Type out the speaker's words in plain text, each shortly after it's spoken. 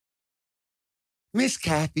Miss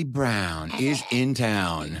Kathy Brown is in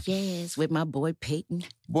town. Yes, with my boy Peyton.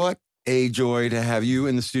 What a joy to have you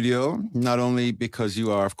in the studio, not only because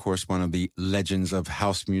you are, of course, one of the legends of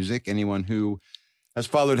house music. Anyone who has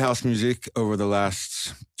followed house music over the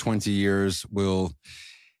last 20 years will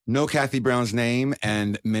know Kathy Brown's name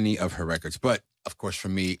and many of her records. But, of course, for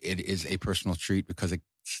me, it is a personal treat because it's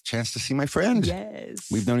a chance to see my friend. Yes.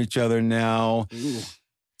 We've known each other now. Ooh.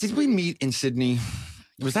 Did we meet in Sydney?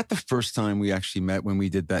 Was that the first time we actually met when we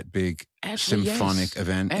did that big symphonic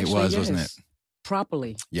event? Actually, it was, yes. wasn't it?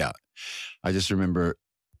 Properly. Yeah. I just remember,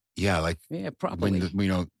 properly.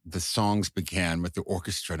 when the songs began with the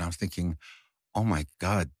orchestra, and I was thinking, oh my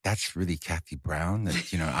God, that's really Kathy Brown. That,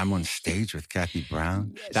 I'm on stage with Kathy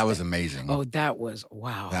Brown. Yes, that was amazing. Oh, that was,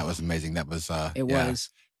 wow. That was amazing. That was, was.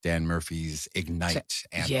 Dan Murphy's Ignite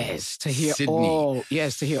anthem. Yes, to hear Sydney.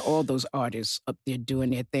 to hear all those artists up there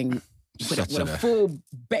doing their thing with a full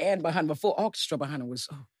band behind them, a full orchestra behind them was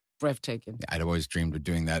breathtaking. I'd always dreamed of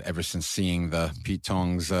doing that ever since seeing the Pete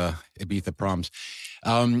Tong's Ibiza Proms.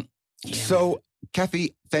 So,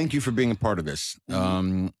 Kathy, thank you for being a part of this.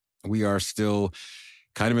 Mm-hmm. We are still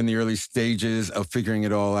kind of in the early stages of figuring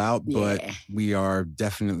it all out, but we are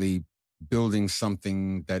definitely building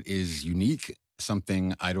something that is unique,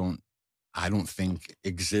 something I don't think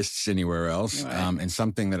exists anywhere else, right. And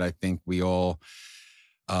something that I think we all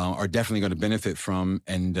are definitely going to benefit from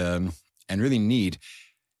and really need.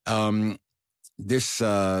 This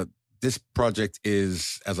project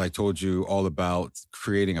is, as I told you, all about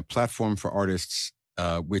creating a platform for artists,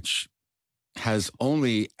 which has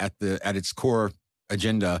only at its core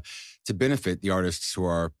agenda to benefit the artists who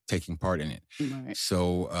are taking part in it. Right.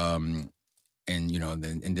 So, and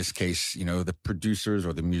in this case, the producers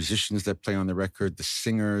or the musicians that play on the record, the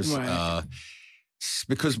singers, right.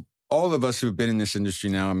 Because all of us who've been in this industry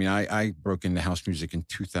now, I mean, I broke into house music in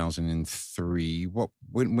 2003.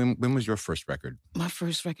 When was your first record? My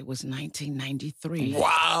first record was 1993.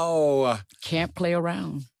 Wow. Can't Play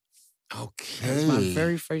Around. Okay. That was my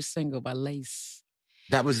very first single by Lace.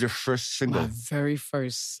 That was your first single? My very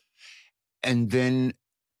first. And then,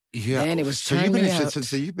 and it was so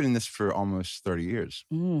you've been in this for almost 30 years.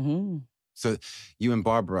 Mm-hmm. So you and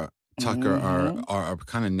Barbara Tucker are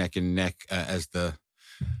kind of neck and neck as the...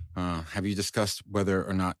 have you discussed whether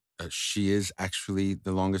or not she is actually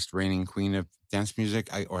the longest reigning queen of dance music?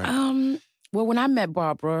 Well, when I met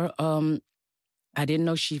Barbara, I didn't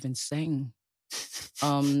know she even sang.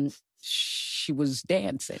 She was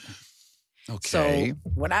dancing. Okay. So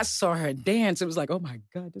when I saw her dance, it was like, oh my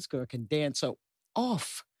God, this girl can dance so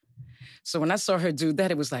off. So when I saw her do that,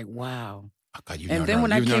 it was like, wow. Oh God, and then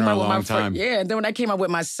when I came out with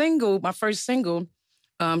my first single,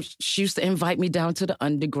 she used to invite me down to the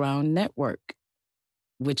Underground Network,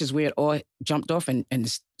 which is where it all jumped off in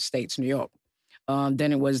the States, New York.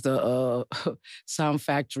 Then it was the Sound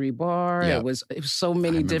Factory Bar. Yeah. It was so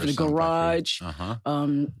many different garage.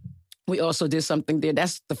 We also did something there.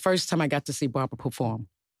 That's the first time I got to see Barbara perform.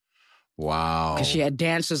 Wow. Because she had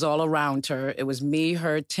dancers all around her. It was me,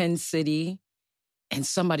 her, 10 City, and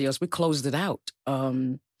somebody else. We closed it out.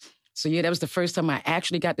 So that was the first time I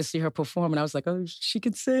actually got to see her perform. And I was like, oh, she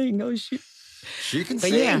can sing. Oh, she can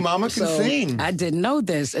sing. Mama can sing. I didn't know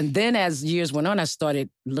this. And then as years went on, I started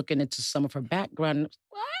looking into some of her background.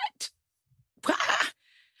 What?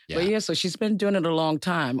 Yeah. But so she's been doing it a long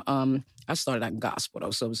time. I started out in gospel,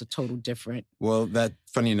 though, so it was a total different... Well,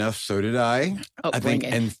 funny enough, so did I. I think,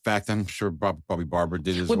 in fact, I'm sure probably Barbara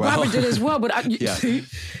did as well. Barbara did as well, but...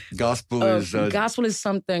 Gospel is... Gospel is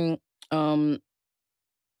something...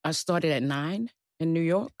 I started at 9 in New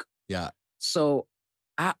York. Yeah. So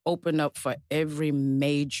I opened up for every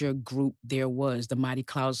major group there was. The Mighty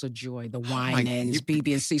Clouds of Joy, the Winans,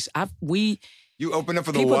 BB&C. You opened up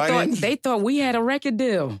for the Winans? They thought we had a record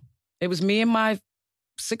deal. It was me and my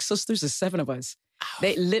 6 sisters, there's 7 of us.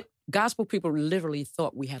 Gospel people literally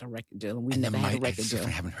thought we had a record deal, and we never had a record deal. I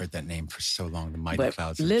haven't heard that name for so long. The Mighty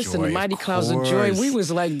Clouds of Joy. Listen, the Mighty Clouds of Joy. We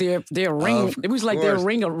was like their ring. It was like their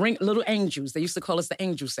ring little angels. They used to call us the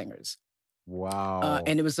angel singers. Wow.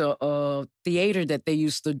 And it was a theater that they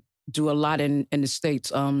used to do a lot in the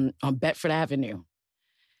States on Bedford Avenue.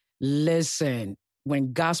 Listen,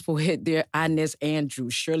 when gospel hit there, Inez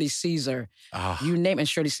Andrews, Shirley Caesar, you name it. And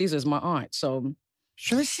Shirley Caesar is my aunt. So.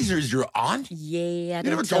 Shirley Caesar is your aunt? Yeah. You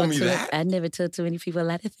never told me that. I never told too many people a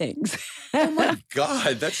lot of things. Oh my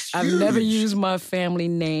God, that's huge. I've never used my family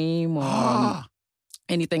name or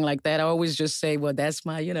anything like that. I always just say, well, that's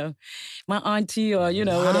my, my auntie or,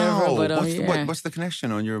 whatever. But what's the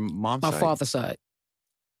connection on your mom's side? My father's side.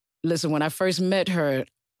 Listen, when I first met her,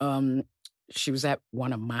 she was at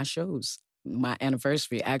one of my shows. my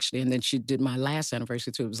anniversary, actually. And then she did my last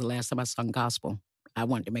anniversary, too. It was the last time I sung gospel. I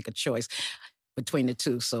wanted to make a choice between the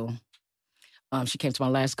two. So she came to my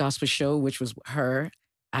last gospel show, which was her,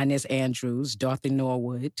 Inez Andrews, Dorothy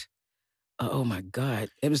Norwood. Oh, my God.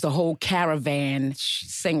 It was the whole caravan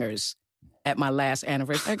singers at my last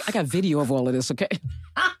anniversary. I got video of all of this, okay?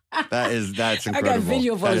 That's incredible. I got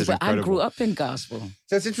video of all this, but I grew up in gospel.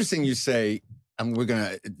 So it's interesting you say, we're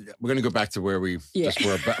gonna go back to where we just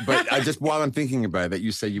were, but I just while I'm thinking about it, that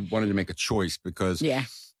you say you wanted to make a choice because back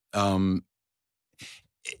then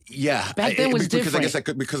was different. Because I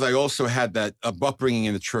guess because I also had that upbringing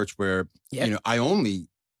in the church where I only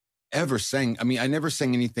ever sang. I mean, I never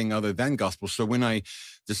sang anything other than gospel. So when I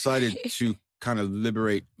decided to kind of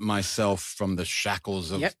liberate myself from the shackles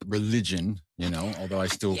of religion, although I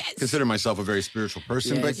still consider myself a very spiritual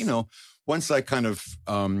person, but once I kind of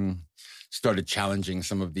started challenging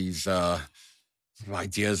some of these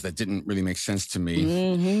ideas that didn't really make sense to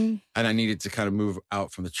me, and I needed to kind of move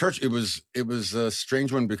out from the church. It was a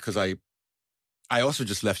strange one because I also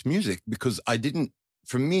just left music because I didn't.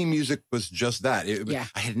 For me, music was just that.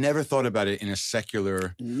 I had never thought about it in a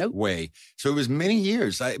secular way. So it was many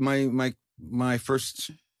years. My first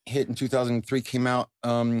hit in 2003 came out,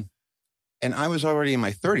 and I was already in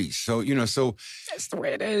my 30s. So, so that's the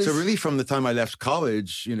way it is. So really from the time I left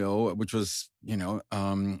college, which was, when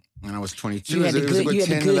I was 22, it was about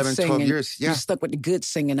 10, 11, 12 years. Yeah. You stuck with the good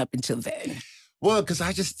singing up until then. Well, because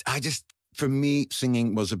I just, for me,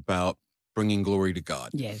 singing was about bringing glory to God.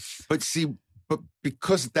 Yes. But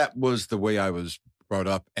because that was the way I was brought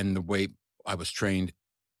up and the way I was trained,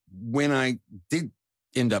 when I did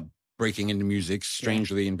end up breaking into music,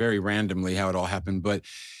 strangely and very randomly how it all happened, but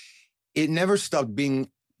it never stopped being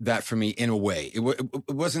that for me in a way. It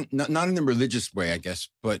wasn't, not in the religious way, I guess,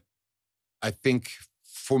 but I think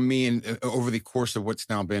for me over the course of what's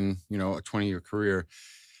now been, a 20-year career,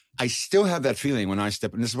 I still have that feeling when I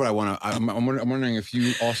step, and this is what I'm wondering if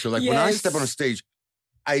you also, like when I step on a stage,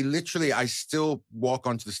 I still walk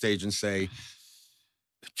onto the stage and say,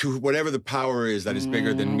 to whatever the power is that is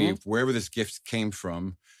bigger than me, wherever this gift came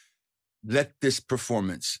from, let this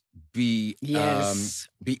performance be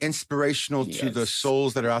inspirational to the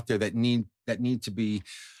souls that are out there that need to be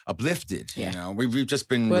uplifted. Yeah. We've just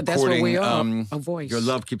been recording. That's what we are, a voice. Your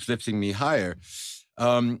Love Keeps Lifting Me Higher.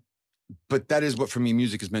 But that is what for me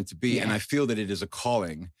music is meant to be, and I feel that it is a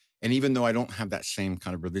calling. And even though I don't have that same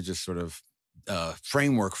kind of religious sort of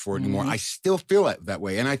framework for it anymore, I still feel it that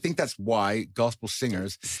way. And I think that's why gospel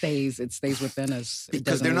singers it stays within us.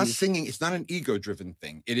 Because they're not singing, it's not an ego-driven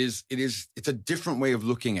thing. It's a different way of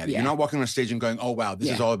looking at it. You're not walking on a stage and going, oh wow,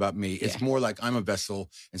 this is all about me. It's more like I'm a vessel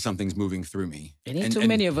and something's moving through me. It ain't too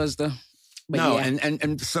many of us though. But no,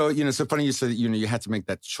 and so, so funny you said that, you had to make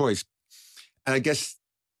that choice. And I guess,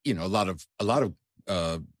 a lot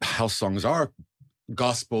of house songs are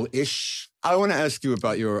gospel-ish. I want to ask you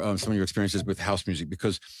about your some of your experiences with house music,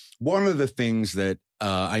 because one of the things that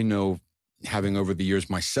I know, having over the years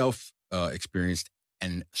myself experienced,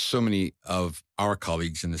 and so many of our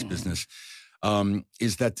colleagues in this business,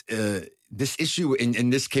 is that this issue,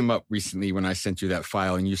 and this came up recently when I sent you that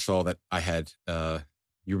file, and you saw that I had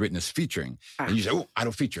you written as featuring, and you said, "Oh, I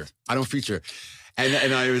don't feature."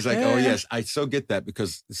 And I was like, oh, yes, I so get that,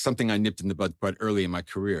 because it's something I nipped in the bud quite early in my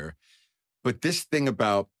career. But this thing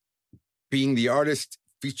about being the artist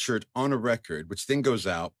featured on a record, which then goes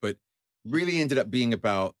out, but really ended up being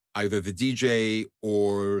about either the DJ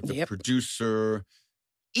or the producer,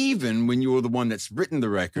 even when you were the one that's written the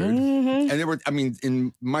record. And there were,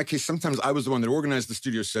 in my case, sometimes I was the one that organized the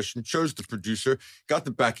studio session, chose the producer, got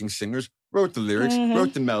the backing singers, wrote the lyrics,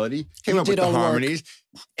 wrote the melody, came up with the harmonies.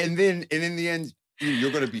 And then in the end,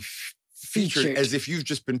 you're going to be featured as if you've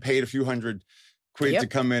just been paid a few $100 to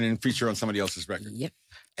come in and feature on somebody else's record.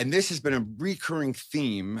 And this has been a recurring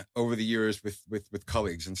theme over the years with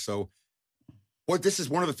colleagues. And so this is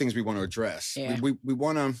one of the things we want to address. We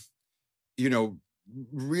want to,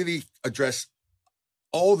 really address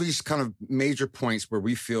all these kind of major points where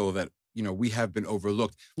we feel that, we have been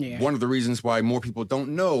overlooked. One of the reasons why more people don't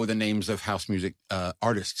know the names of house music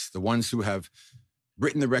artists, the ones who have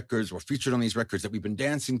written the records or featured on these records that we've been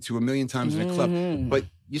dancing to a million times in a club. But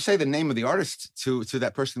you say the name of the artist to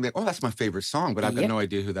that person, like, oh, that's my favorite song, but I've got no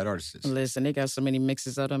idea who that artist is. Listen, they got so many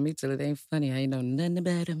mixes out on me till it ain't funny. I ain't know nothing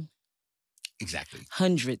about them. Exactly.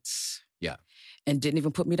 Hundreds. Yeah. And didn't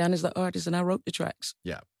even put me down as the artist, and I wrote the tracks.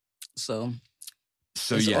 Yeah. So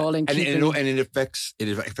it's all in keeping, and it affects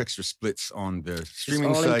your splits on the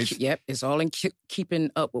streaming sites. It's all in keeping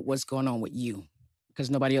up with what's going on with you, because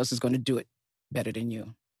nobody else is going to do it better than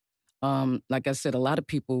you. Like I said, a lot of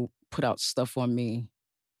people put out stuff on me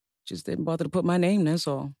Just didn't bother to put my name. That's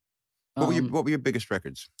all. What were your biggest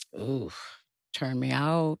records? Ooh, Turn Me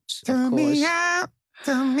Out. Turn of course. me out.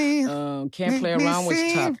 Turn me. Can't Play Around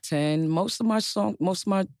was top 10. Most of my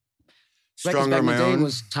records Stronger back on in the My day Own.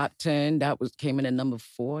 was top 10. That came in at number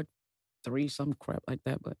 4, 3, some crap like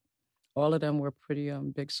that. But all of them were pretty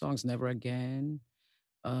big songs. Never Again.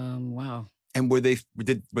 Wow. And were they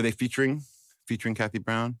featuring Kathy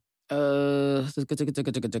Brown? Never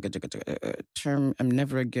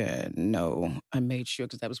Again. No, I made sure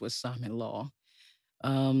because that was with Simon Law.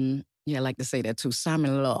 Yeah, I like to say that too.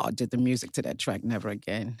 Simon Law did the music to that track, Never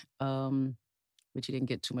Again, which he didn't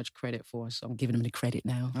get too much credit for, so I'm giving him the credit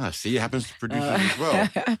now. See, it happens to producers as well.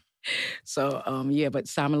 So, yeah, but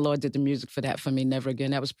Simon Law did the music for that for me, Never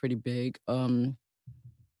Again. That was pretty big.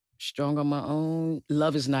 Strong on My Own.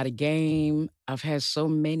 Love Is Not a Game. I've had so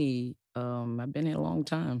many. I've been here a long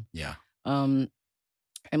time. Yeah. And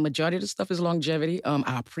majority of the stuff is longevity.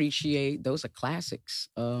 I appreciate, those are classics.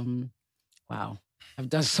 Wow. I've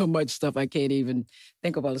done so much stuff I can't even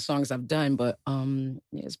think of all the songs I've done, but yeah,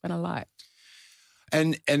 it's been a lot.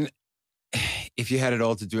 And if you had it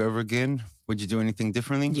all to do over again, would you do anything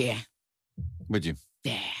differently? Yeah. Would you?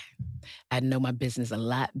 Yeah. I know my business a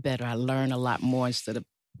lot better. I learn a lot more instead of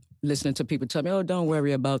listening to people tell me, oh, don't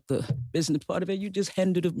worry about the business part of it. You just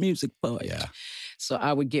handle the music part. Yeah. So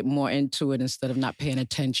I would get more into it instead of not paying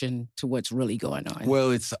attention to what's really going on. Well,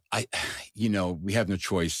 we have no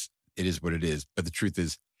choice. It is what it is. But the truth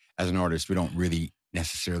is, as an artist, we don't really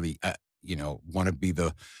necessarily, want to be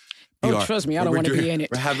the... trust me, I don't want to be in it.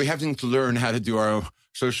 We're having to learn how to do our own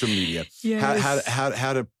social media. Yes. How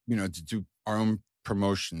to, to do our own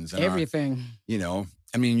promotions. And everything.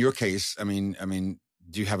 In your case,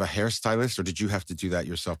 do you have a hairstylist or did you have to do that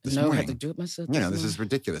yourself this morning? No, I had to do it myself. This is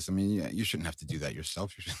ridiculous. You shouldn't have to do that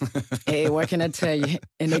yourself. Hey, what can I tell you?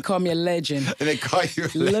 And they call me a legend. And they call you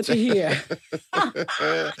a legend. Look at here.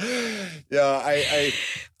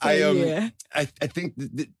 I think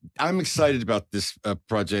I'm excited about this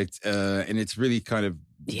project, and it's really kind of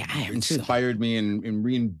inspired me and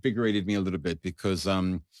reinvigorated me a little bit because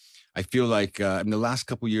I feel like in the last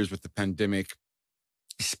couple of years with the pandemic,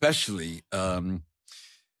 especially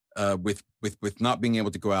with not being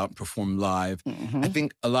able to go out and perform live, I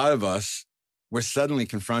think a lot of us were suddenly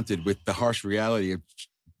confronted with the harsh reality of,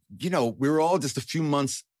 we were all just a few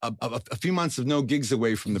months of no gigs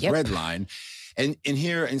away from the breadline. And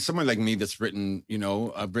here, and someone like me that's written,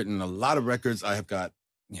 I've written a lot of records. I have got,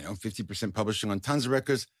 50% publishing on tons of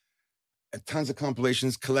records, tons of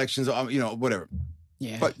compilations, collections, whatever.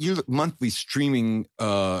 Yeah. But monthly streaming,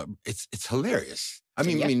 it's hilarious. I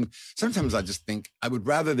mean, sometimes I just think I would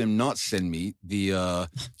rather them not send me the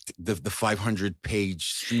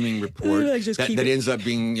 500-page streaming report that ends up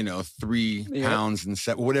being, £3 and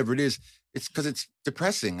whatever it is. It's because it's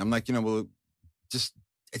depressing. I'm like,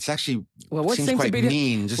 it's actually what seems quite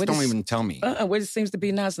mean. Just don't even tell me. What it seems to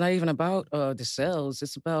be now, it's not even about the sales.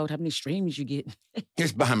 It's about how many streams you get.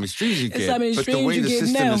 It's about how many streams you get. How many but streams the way you the get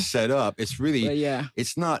system now. is set up, it's really,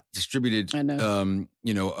 it's not distributed,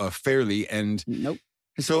 fairly. And nope.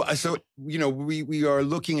 So we are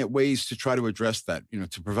looking at ways to try to address that.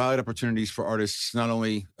 To provide opportunities for artists, not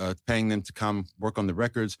only paying them to come work on the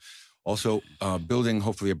records, also building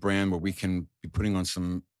hopefully a brand where we can be putting on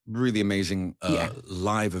some really amazing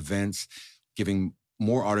live events, giving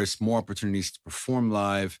more artists more opportunities to perform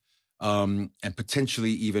live, and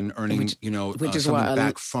potentially even earning, something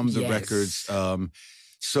back from the records.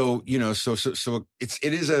 So it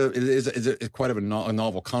is quite of a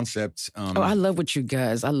novel concept. I love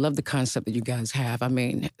I love the concept that you guys have. I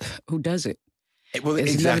mean, who does it? Well,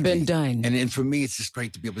 it's exactly. never been done. And for me, it's just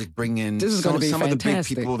great to be able to bring in some of the big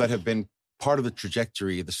people that have been part of the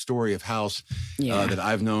trajectory, the story of house that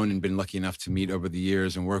I've known and been lucky enough to meet over the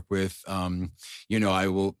years and work with. I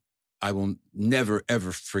will never,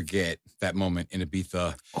 ever forget that moment in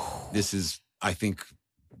Ibiza. This is, I think,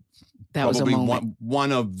 that probably was a moment.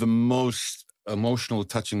 one of the most emotional,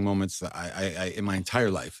 touching moments that I in my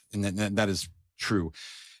entire life. And that is true.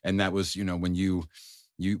 And that was, when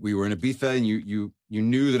we were in Ibiza and you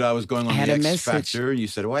knew that I was going on the X Factor. You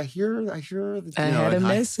said, I hear. I had a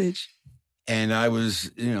message. And I was,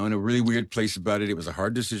 in a really weird place about it. It was a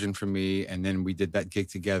hard decision for me. And then we did that gig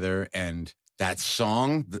together. And that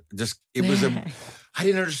song, I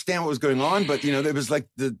didn't understand what was going on, but, it was like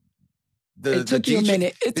it took you a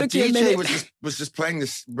minute. It took you a minute. The DJ was just playing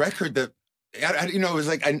this record that, it was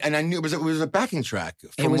like, and I knew it was a backing track.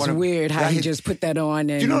 It was weird how he just put that on.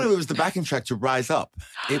 And... it was the backing track to Rise Up.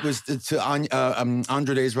 It was to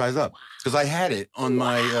Andre Day's Rise Up. Because I had it on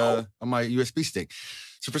my USB stick.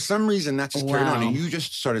 So for some reason, that just carried on, and you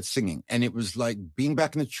just started singing, and it was like being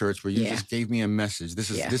back in the church where you just gave me a message.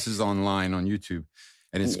 This is online on YouTube,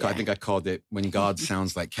 and it's I think I called it "When God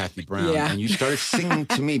Sounds Like Kathy Brown," and you started singing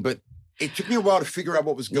to me, but it took me a while to figure out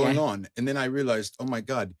what was going on, and then I realized, oh my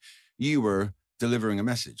God, you were delivering a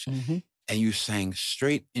message, and you sang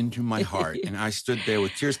straight into my heart, and I stood there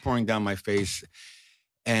with tears pouring down my face,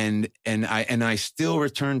 and I still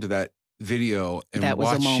return to that video and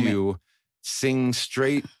watch you sing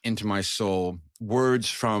straight into my soul words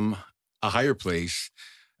from a higher place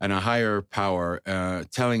and a higher power,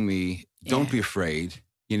 telling me, don't be afraid,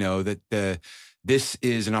 you know, that this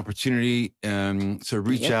is an opportunity to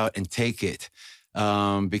reach out and take it.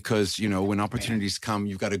 Because, you know, when opportunities come,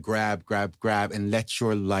 you've got to grab, and let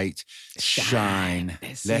your light shine.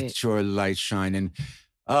 Let your light shine. And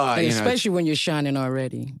especially when you're shining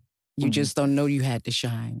already. You just don't know you had to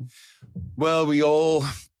shine. Well, we all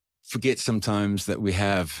forget sometimes that we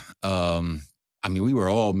have, we were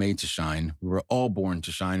all made to shine. We were all born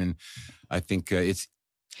to shine. And I think it's...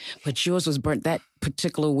 But yours was burnt that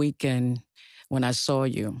particular weekend when I saw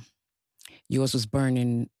you. Yours was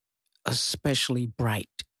burning especially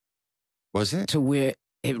bright. Was it? To where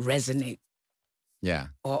it resonated. Yeah.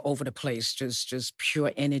 All over the place. Just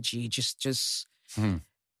pure energy. Just...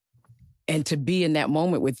 And to be in that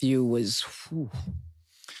moment with you was...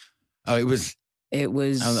 it was... It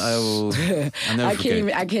was... I'll never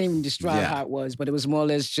forget. I can't even describe how it was, but it was more or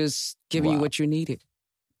less just giving you what you needed.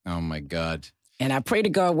 Oh, my God. And I pray to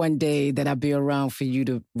God one day that I'll be around for you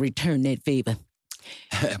to return that favor.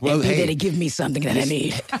 Well, and be there to give me something that I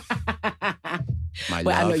need. My but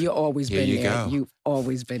love, I know you've always been there. Go. You've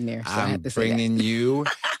always been there. So I have to say bringing you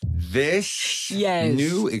this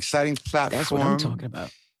new exciting platform. That's what I'm talking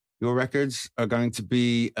about. Your records are going to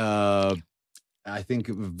be, I think,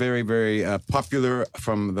 very, very popular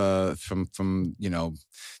from the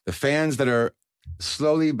fans that are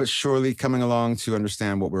slowly but surely coming along to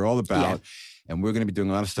understand what we're all about. Yeah. And we're going to be doing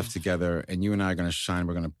a lot of stuff together. And you and I are going to shine.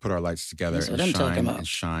 We're going to put our lights together and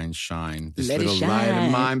shine. This little light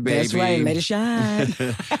of mine, baby. That's right. Let it shine.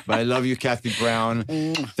 But I love you, Kathy Brown.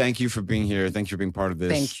 Thank you for being here. Thank you for being part of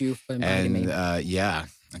this. Thank you for inviting me.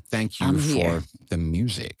 Thank you for the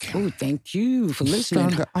music. Oh, thank you for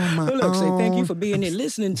listening. Say thank you for being there,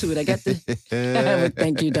 listening to it. I got the...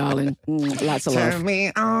 Thank you, darling. Lots of love. Turn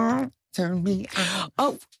me on.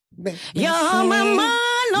 Oh, you're on my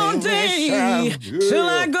mind all day till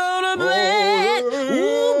I go to bed.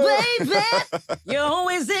 Ooh, baby, you're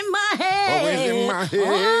always in my head. All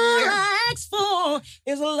I ask for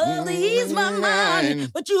is a love to ease my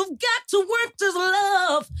mind. But you've got to work this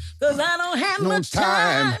love, cause I don't have much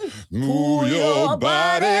time. Move your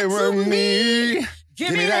body with me.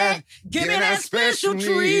 Give me that special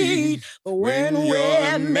treat. But when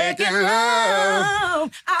we're making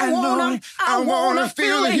love, I wanna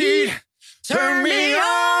feel the heat. Turn me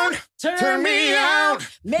on, turn me out,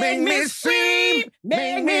 make me scream,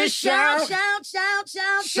 make me shout, shout, shout,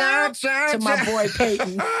 shout, shout, shout, to my boy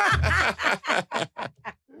Peyton.